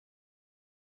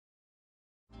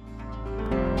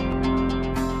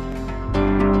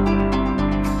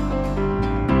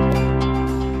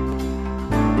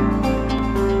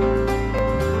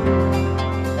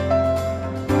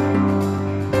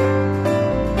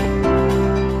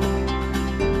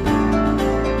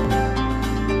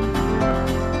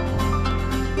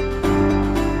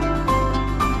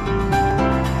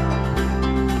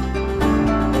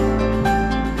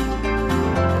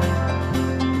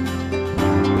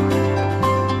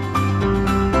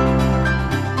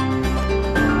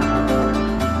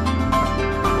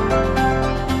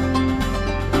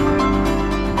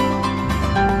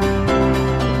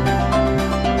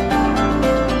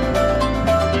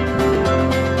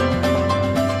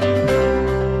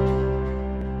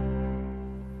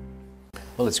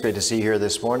It's great to see you here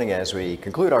this morning as we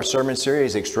conclude our sermon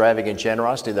series, Extravagant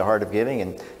Generosity, the Heart of Giving.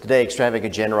 And today,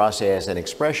 Extravagant Generosity as an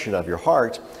expression of your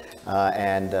heart.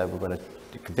 We're going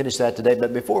to finish that today.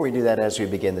 But before we do that, as we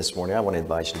begin this morning, I want to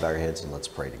invite you to bow your heads and let's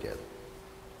pray together.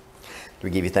 We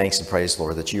give you thanks and praise,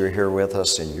 Lord, that you are here with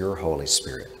us in your Holy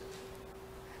Spirit,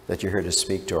 that you're here to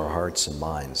speak to our hearts and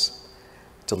minds,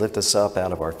 to lift us up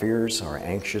out of our fears, our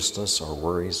anxiousness, our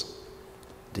worries,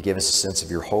 to give us a sense of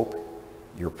your hope,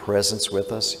 your presence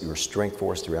with us, your strength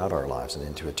for us throughout our lives and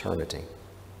into eternity.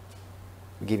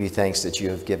 We give you thanks that you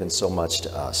have given so much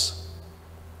to us,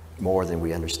 more than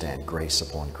we understand, grace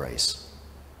upon grace.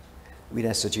 We'd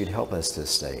ask that you'd help us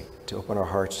this day to open our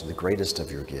hearts to the greatest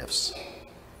of your gifts,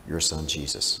 your Son,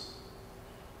 Jesus.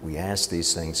 We ask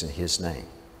these things in his name.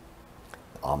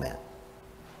 Amen.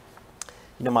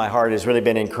 You know, my heart has really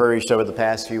been encouraged over the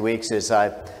past few weeks as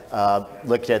I've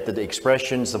looked at the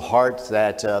expressions of heart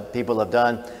that people have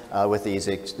done with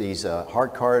these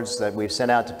heart cards that we've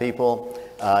sent out to people.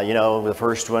 The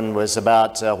first one was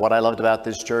about what I loved about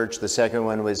this church. The second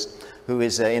one was who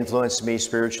has influenced me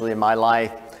spiritually in my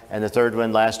life. And the third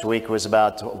one last week was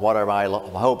about what are my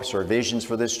hopes or visions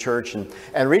for this church.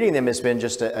 And reading them has been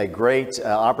just a great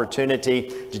opportunity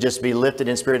to just be lifted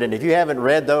in spirit. And if you haven't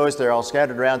read those, they're all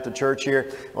scattered around the church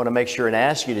here. I want to make sure and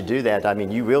ask you to do that. I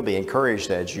mean, you will be encouraged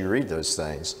as you read those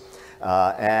things.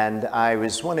 And I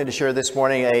was wanting to share this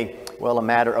morning a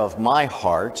matter of my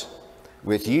heart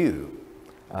with you.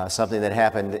 Something that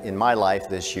happened in my life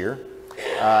this year.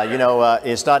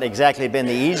 It's not exactly been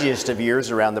the easiest of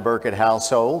years around the Burkett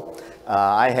household.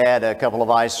 I had a couple of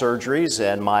eye surgeries,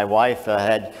 and my wife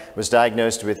was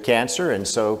diagnosed with cancer, and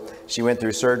so she went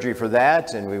through surgery for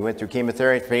that, and we went through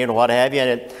chemotherapy and what have you.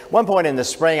 And at one point in the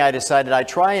spring, I decided I'd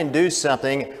try and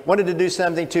wanted to do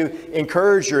something to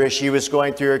encourage her as she was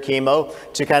going through her chemo,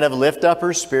 to kind of lift up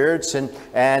her spirits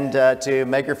and to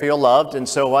make her feel loved. And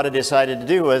so what I decided to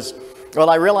do was,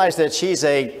 I realized that she's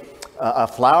a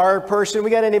flower person. We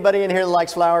got anybody in here that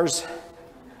likes flowers?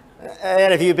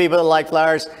 And a few people that like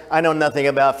flowers. I know nothing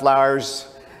about flowers.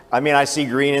 I mean, I see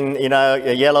green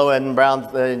and, yellow and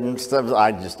brown and stuff.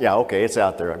 Okay, it's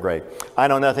out there. Great. I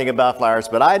know nothing about flowers,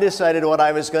 but I decided what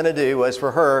I was going to do was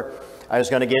for her, I was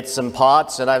going to get some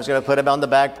pots and I was going to put them on the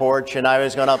back porch and I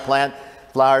was going to plant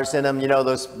flowers in them.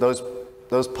 Those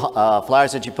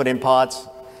flowers that you put in pots.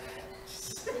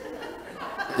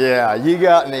 Yeah, you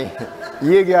got me.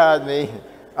 You got me.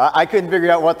 I couldn't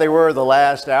figure out what they were the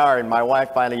last hour, and my wife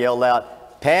finally yelled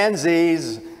out,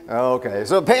 pansies. Okay,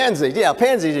 so pansies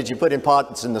that you put in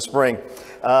pots in the spring.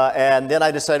 And then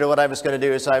I decided what I was going to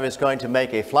do is I was going to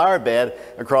make a flower bed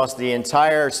across the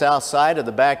entire south side of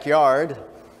the backyard.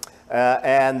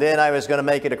 And then I was going to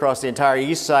make it across the entire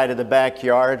east side of the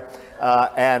backyard.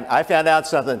 And I found out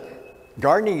something.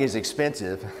 Gardening is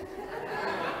expensive.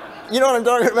 You know what I'm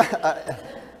talking about?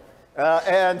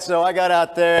 And so I got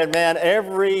out there, and man,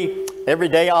 every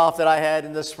day off that I had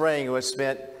in the spring was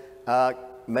spent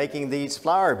making these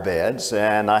flower beds.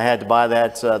 And I had to buy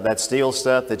that steel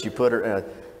stuff that you put,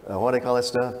 what do they call that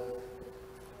stuff?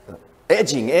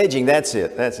 Edging. That's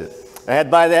it. I had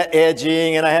to buy that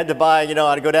edging, and I had to buy,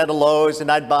 I'd go down to Lowe's, and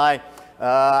I'd buy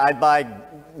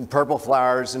purple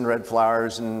flowers and red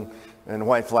flowers and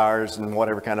white flowers and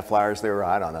whatever kind of flowers they were.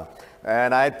 I don't know.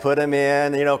 And I'd put them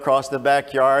in, across the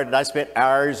backyard, and I spent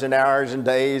hours and hours and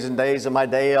days of my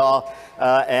day off,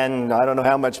 and I don't know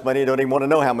how much money, I don't even want to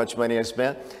know how much money I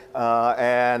spent,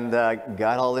 and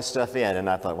got all this stuff in, and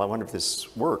I thought, I wonder if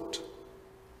this worked.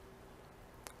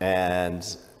 And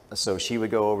so she would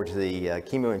go over to the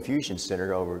chemo infusion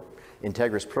center over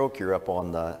Integris Procure up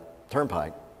on the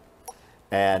Turnpike,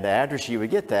 and after she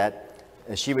would get that,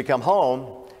 she would come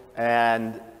home,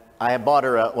 and I had bought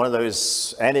her one of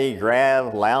those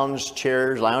anti-grav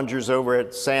loungers over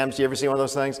at Sam's. You ever see one of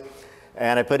those things?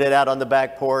 And I put it out on the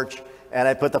back porch, and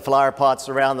I put the flower pots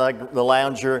around the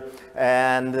lounger.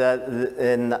 And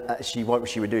what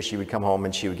she would do, she would come home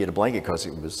and she would get a blanket because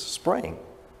it was spring.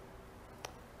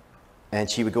 And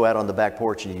she would go out on the back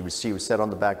porch, and she would sit on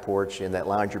the back porch in that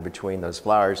lounger between those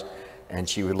flowers, and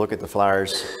she would look at the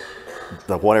flowers,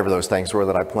 whatever those things were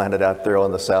that I planted out there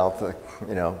on the south,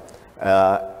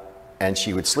 and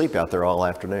she would sleep out there all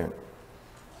afternoon.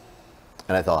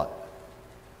 And I thought,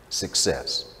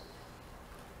 success.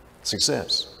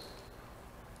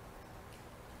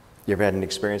 You ever had an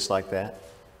experience like that?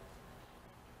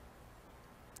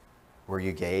 Where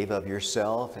you gave of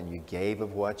yourself and you gave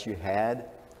of what you had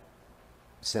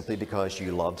simply because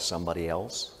you loved somebody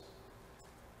else?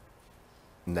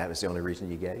 And that was the only reason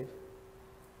you gave?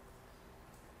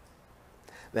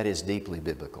 That is deeply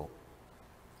biblical.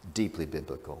 Deeply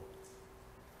biblical.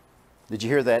 Did you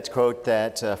hear that quote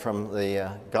that from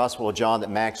the Gospel of John that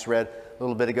Max read a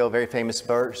little bit ago? Very famous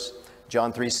verse,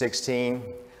 John 3:16.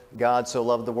 God so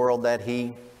loved the world that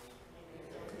He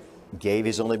gave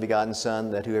His only begotten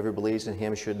Son, that whoever believes in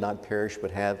Him should not perish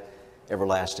but have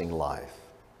everlasting life.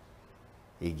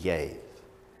 He gave.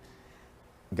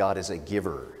 God is a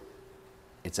giver.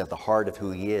 It's at the heart of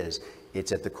who He is.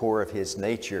 It's at the core of His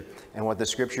nature. And what the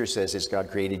Scripture says is God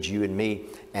created you and me,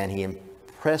 and He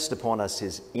impressed upon us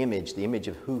His image, the image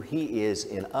of who He is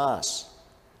in us,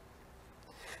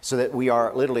 so that we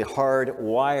are literally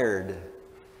hardwired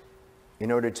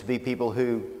in order to be people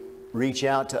who reach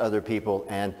out to other people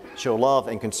and show love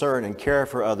and concern and care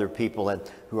for other people, and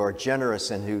who are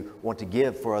generous and who want to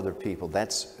give for other people.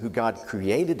 That's who God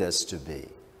created us to be.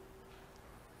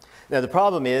 Now, the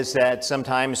problem is that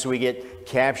sometimes we get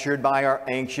captured by our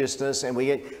anxiousness, and we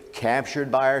get captured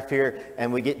by our fear,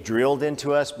 and we get drilled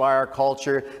into us by our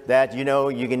culture that, you know,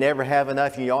 you can never have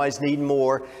enough, you always need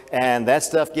more, and that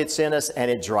stuff gets in us, and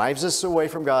it drives us away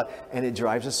from God, and it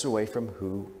drives us away from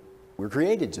who we're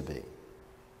created to be.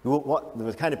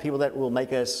 The kind of people that will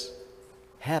make us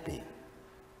happy,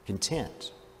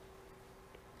 content.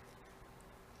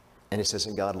 And it says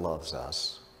that God loves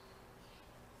us.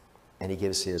 And He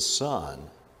gives His Son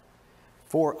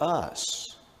for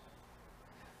us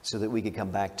so that we can come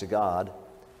back to God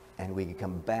and we can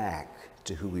come back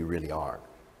to who we really are.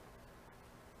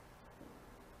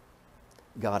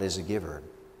 God is a giver,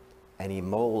 and He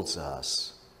molds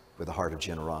us with a heart of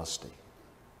generosity.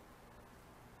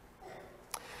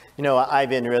 You know, I've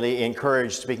been really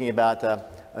encouraged, speaking about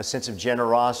a sense of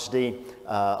generosity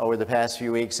over the past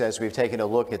few weeks as we've taken a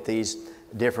look at these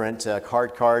different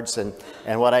cards. And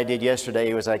what I did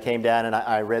yesterday was I came down and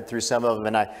I read through some of them,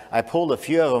 and I pulled a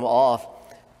few of them off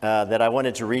that I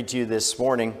wanted to read to you this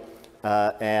morning,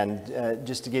 and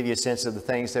just to give you a sense of the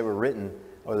things that were written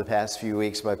over the past few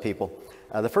weeks by people.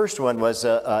 The first one was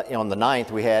on the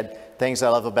 9th, we had Things I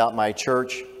Love About My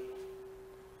Church.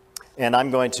 And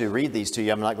I'm going to read these to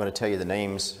you. I'm not going to tell you the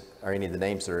names or any of the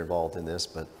names that are involved in this,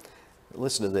 but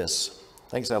listen to this.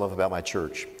 Things I love about my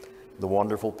church. The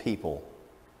wonderful people.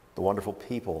 The wonderful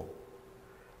people.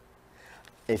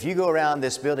 If you go around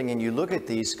this building and you look at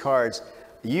these cards,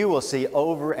 you will see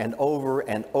over and over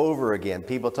and over again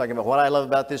people talking about what I love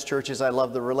about this church is I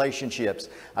love the relationships.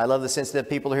 I love the sense that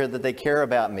people are here, that they care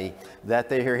about me, that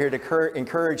they're here to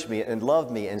encourage me and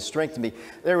love me and strengthen me.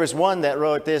 There was one that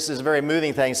wrote this is a very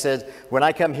moving thing. It says, when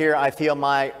I come here, I feel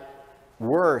my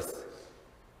worth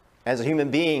as a human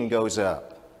being goes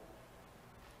up.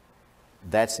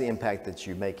 That's the impact that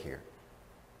you make here.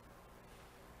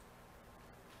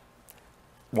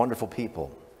 Wonderful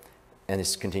people. And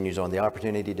this continues on, the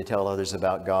opportunity to tell others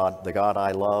about God, the God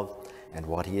I love, and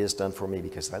what He has done for me,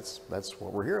 because that's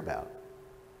what we're here about.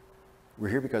 We're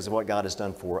here because of what God has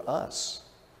done for us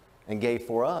and gave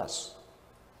for us.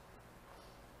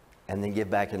 And then give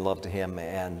back in love to Him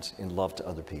and in love to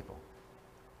other people.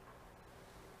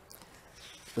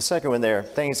 The second one there,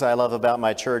 Things I Love About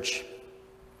My Church.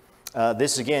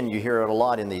 This, again, you hear it a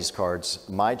lot in these cards.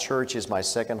 My church is my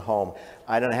second home.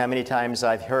 I don't know how many times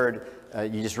I've heard,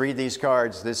 you just read these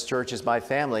cards, this church is my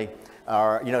family.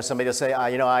 Or, you know, somebody will say,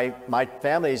 my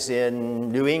family's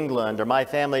in New England, or my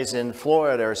family's in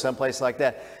Florida, or someplace like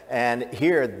that. And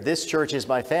here, this church is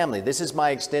my family. This is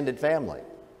my extended family.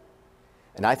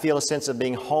 And I feel a sense of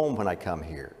being home when I come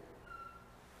here.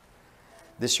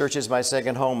 This church is my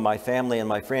second home. My family and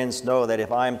my friends know that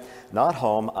if I'm not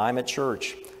home, I'm at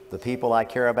church. The people I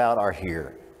care about are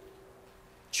here.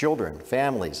 Children,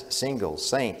 families, singles,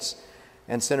 saints,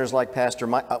 and sinners like Pastor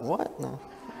Mike. What? No.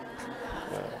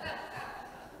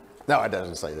 No, it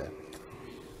doesn't say that.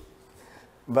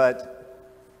 But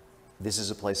this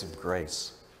is a place of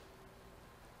grace.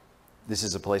 This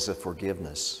is a place of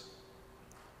forgiveness.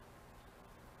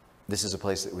 This is a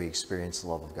place that we experience the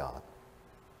love of God.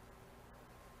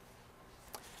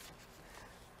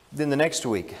 Then the next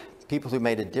week, people who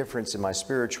made a difference in my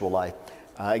spiritual life.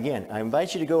 Again, I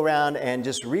invite you to go around and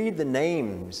just read the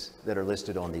names that are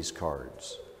listed on these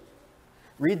cards.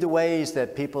 Read the ways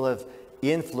that people have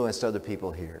influenced other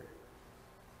people here.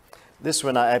 This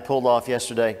one I pulled off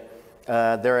yesterday.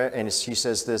 And she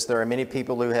says this, there are many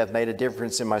people who have made a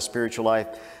difference in my spiritual life,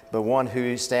 but one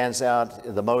who stands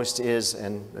out the most is,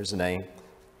 and there's a name,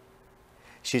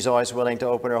 she's always willing to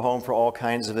open her home for all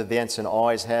kinds of events and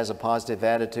always has a positive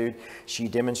attitude. She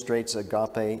demonstrates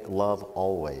agape love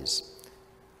always.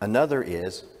 Another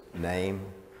is, name,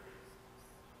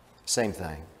 same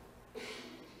thing.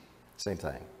 Same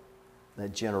thing.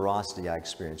 That generosity I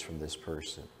experience from this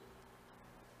person.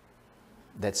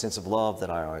 That sense of love that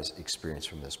I always experience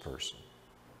from this person.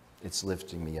 It's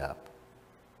lifting me up.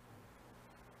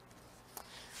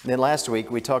 And then last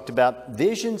week we talked about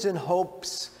visions and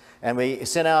hopes, and we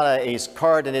sent out a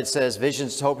card and it says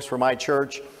visions and hopes for my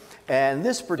church. And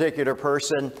this particular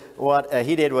person, what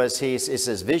he did was it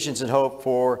says visions and hope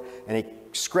for, and he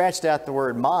scratched out the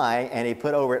word my and he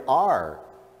put over it our.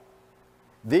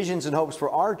 Visions and hopes for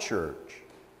our church.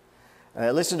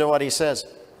 Listen to what he says.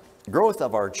 Growth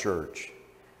of our church.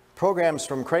 Programs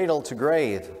from cradle to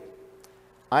grave.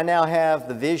 I now have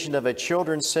the vision of a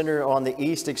children's center on the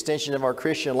east extension of our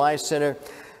Christian Life Center.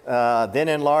 Then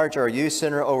enlarge our youth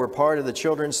center over part of the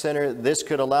children's center. This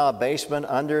could allow a basement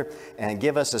under and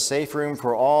give us a safe room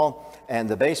for all. And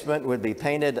the basement would be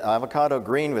painted avocado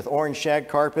green with orange shag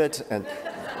carpet. And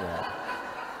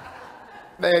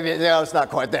maybe, no, it's not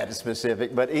quite that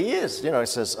specific, but he is. You know, he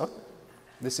says, oh,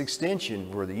 this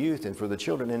extension for the youth and for the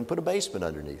children, and put a basement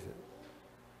underneath it.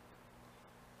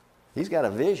 He's got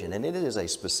a vision, and it is a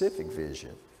specific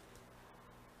vision.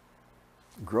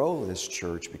 Grow this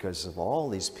church because of all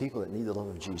these people that need the love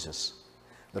of Jesus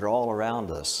that are all around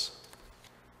us.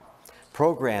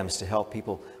 Programs to help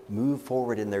people move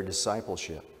forward in their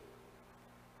discipleship,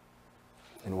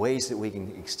 and ways that we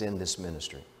can extend this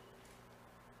ministry.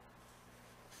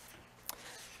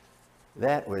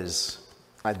 That was,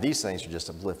 these things are just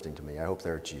uplifting to me. I hope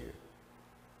they're to you.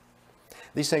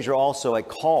 These things are also a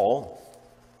call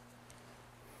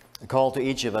to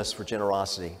each of us for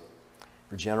generosity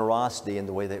in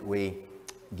the way that we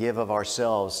give of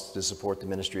ourselves to support the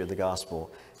ministry of the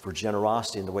gospel, for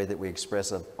generosity in the way that we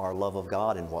express our love of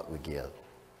God in what we give.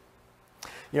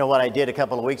 You know, what I did a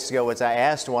couple of weeks ago was I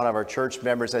asked one of our church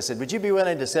members, I said, would you be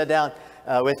willing to sit down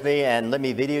with me and let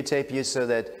me videotape you so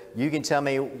that you can tell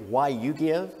me why you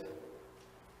give?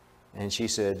 And she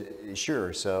said,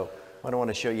 sure. So what I want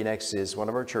to show you next is one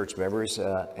of our church members,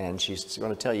 and she's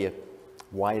going to tell you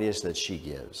why it is that she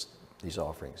gives these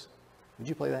offerings. Would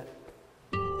you play that?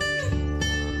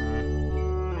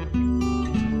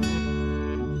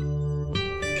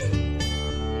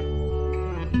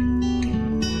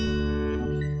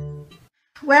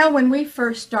 Well, when we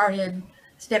first started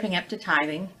stepping up to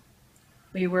tithing,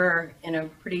 we were in a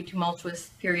pretty tumultuous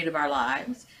period of our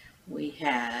lives. We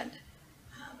had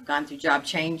gone through job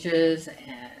changes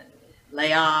and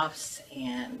layoffs,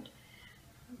 and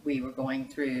we were going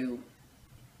through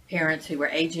parents who were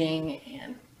aging,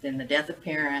 and then the death of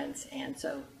parents, and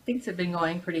so things had been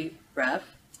going pretty rough.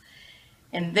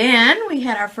 And then we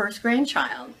had our first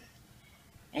grandchild,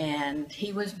 and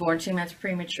he was born 2 months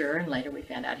premature, and later we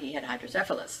found out he had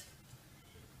hydrocephalus.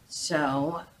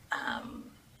 So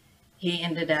he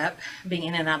ended up being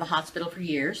in and out of the hospital for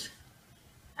years,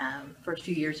 first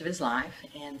few years of his life,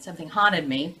 and something haunted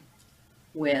me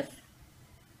with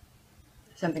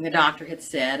something the doctor had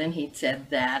said, and he'd said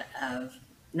that of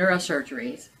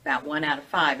neurosurgeries, about 1 out of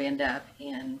 5 end up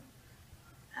in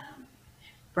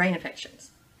brain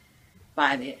infections.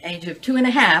 By the age of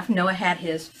 2.5, Noah had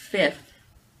his 5th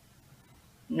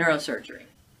neurosurgery.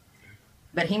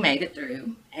 But he made it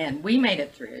through, and we made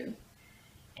it through,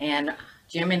 and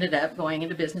Jim ended up going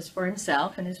into business for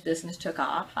himself, and his business took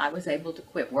off. I was able to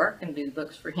quit work and do the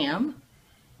books for him,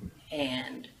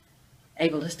 and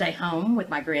able to stay home with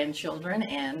my grandchildren,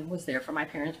 and was there for my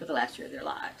parents for the last year of their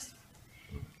lives.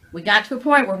 We got to a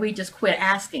point where we just quit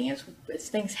asking. As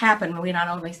things happened, we not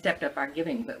only stepped up our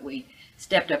giving, but we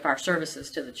stepped up our services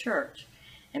to the church.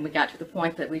 And we got to the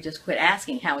point that we just quit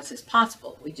asking, how is this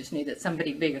possible? We just knew that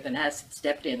somebody bigger than us had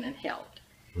stepped in and helped.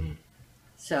 Mm-hmm.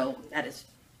 So that is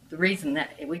the reason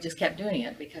that we just kept doing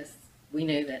it, because we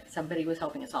knew that somebody was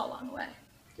helping us all along the way.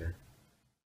 Okay.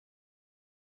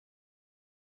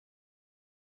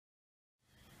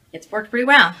 It's worked pretty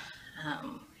well.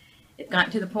 It's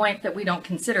gotten to the point that we don't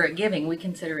consider it giving, we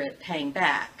consider it paying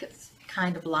back. It's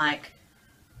kind of like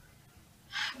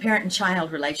parent and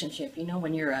child relationship. You know,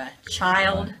 when you're a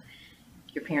child,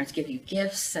 your parents give you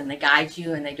gifts and they guide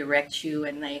you and they direct you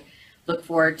and they look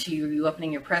forward to you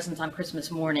opening your presents on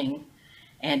Christmas morning,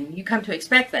 and you come to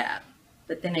expect that.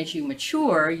 But then as you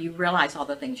mature, you realize all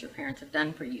the things your parents have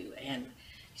done for you, and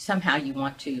somehow you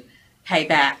want to pay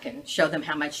back and show them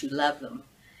how much you love them.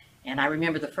 And I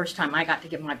remember the first time I got to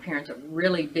give my parents a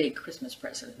really big Christmas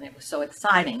present, and it was so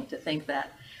exciting to think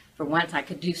that for once I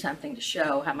could do something to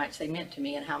show how much they meant to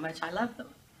me and how much I loved them.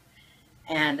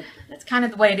 And that's kind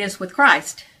of the way it is with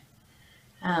Christ.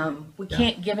 We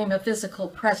can't give him a physical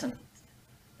present,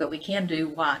 but we can do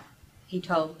what he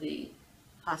told the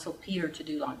Apostle Peter to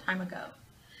do a long time ago.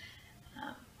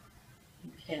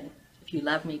 You can, if you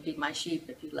love me, feed my sheep.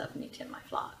 If you love me, tend my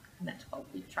flock. And that's what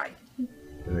we try to do.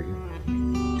 Very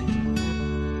good.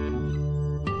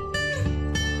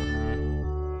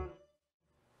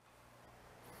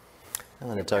 I'm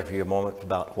going to talk to you a moment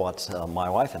about what my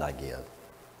wife and I give.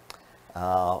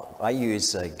 I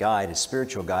use a guide, a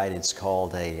spiritual guide. It's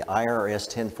called a IRS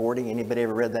 1040. Anybody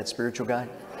ever read that spiritual guide?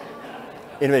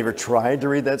 Anybody ever tried to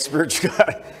read that spiritual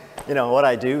guide? You know, what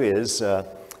I do is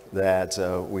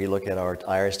that we look at our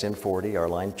IRS 1040, our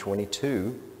line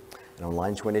 22. And on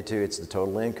line 22, it's the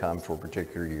total income for a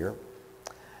particular year.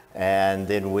 And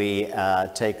then we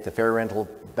take the fair rental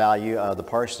value of the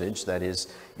parsonage. That is,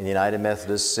 in the United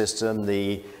Methodist system,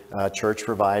 the church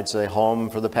provides a home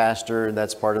for the pastor, and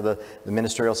that's part of the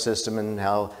ministerial system and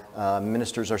how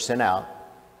ministers are sent out.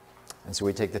 And so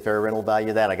we take the fair rental value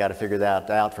of that. I got to figure that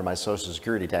out for my Social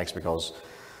Security tax because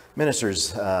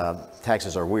ministers'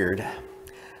 taxes are weird.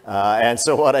 And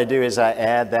so what I do is I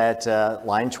add that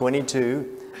line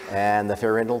 22 and the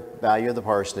fair rental value of the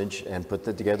parsonage and put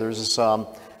that together as a sum.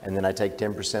 And then I take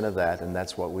 10% of that, and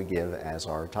that's what we give as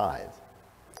our tithe.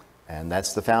 And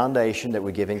that's the foundation that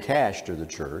we give in cash to the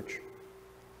church.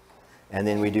 And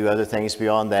then we do other things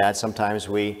beyond that. Sometimes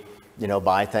we, you know,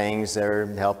 buy things or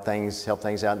help things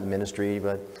out in the ministry,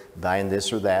 but buying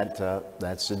this or that,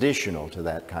 that's additional to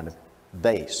that kind of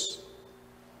base.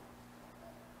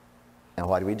 And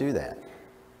why do we do that?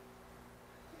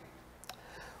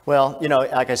 Well, you know,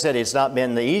 like I said, it's not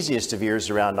been the easiest of years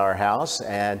around our house,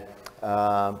 and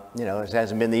you know, it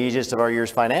hasn't been the easiest of our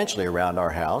years financially around our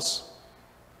house.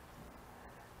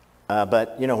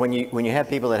 But you know, when you have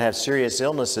people that have serious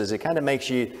illnesses, it kind of makes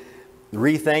you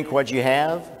rethink what you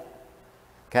have,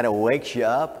 kind of wakes you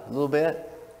up a little bit.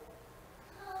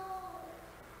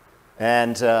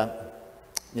 And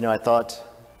you know, I thought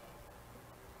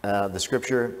the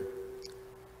scripture,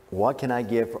 what can I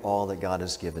give for all that God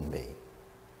has given me?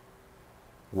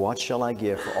 What shall I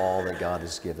give for all that God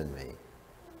has given me?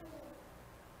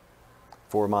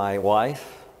 For my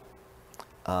wife,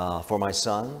 for my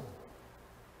son,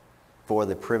 for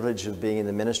the privilege of being in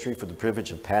the ministry, for the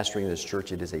privilege of pastoring this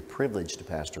church. It is a privilege to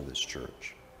pastor this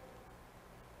church.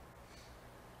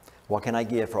 What can I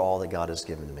give for all that God has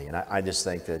given to me? And I just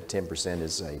think that 10%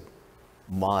 is a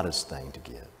modest thing to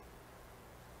give.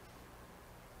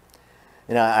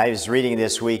 You know, I was reading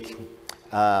this week,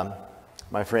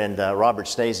 my friend Robert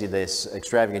Stacey, this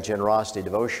Extravagant Generosity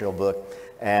devotional book.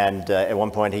 And at one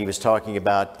point he was talking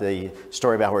about the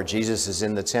story about where Jesus is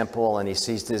in the temple and he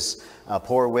sees this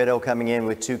poor widow coming in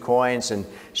with 2 coins, and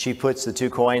she puts the 2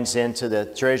 coins into the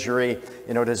treasury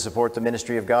in order to support the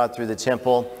ministry of God through the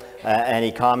temple. And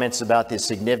he comments about the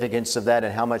significance of that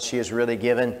and how much she has really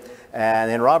given.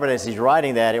 And then Robert, as he's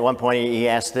writing that, at one point he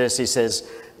asked this, he says,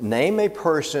 name a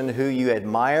person who you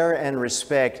admire and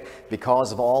respect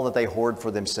because of all that they hoard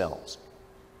for themselves.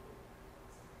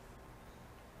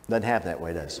 Doesn't happen that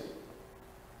way, does it?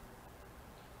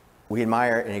 We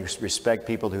admire and respect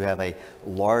people who have a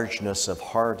largeness of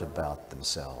heart about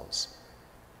themselves,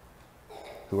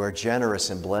 who are generous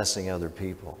in blessing other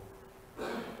people.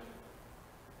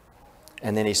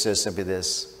 And then he says simply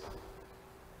this,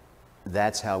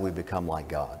 that's how we become like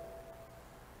God,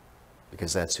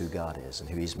 because that's who God is and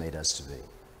who He's made us to be.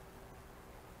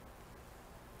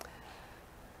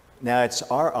 Now it's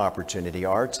our opportunity,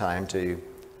 our time to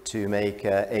make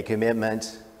a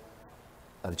commitment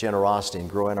of generosity and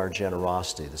grow in our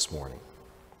generosity this morning.